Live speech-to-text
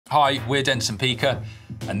Hi, we're Denson Pika,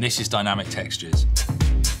 and this is Dynamic Textures.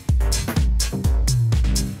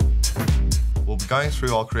 We'll be going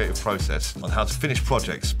through our creative process on how to finish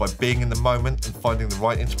projects by being in the moment and finding the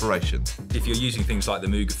right inspiration. If you're using things like the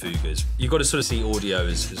Mooga Fugas, you've got to sort of see audio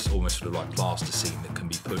as almost sort of like plasticine that can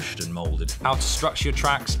be pushed and moulded. How to structure your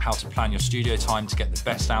tracks, how to plan your studio time to get the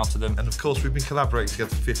best out of them. And of course, we've been collaborating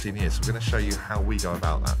together for 15 years, so we're going to show you how we go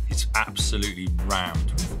about that. It's absolutely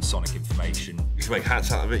rammed with sonic information. You can make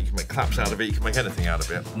hats out of it, you can make claps out of it, you can make anything out of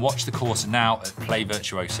it. Watch the course now at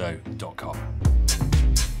playvirtuoso.com.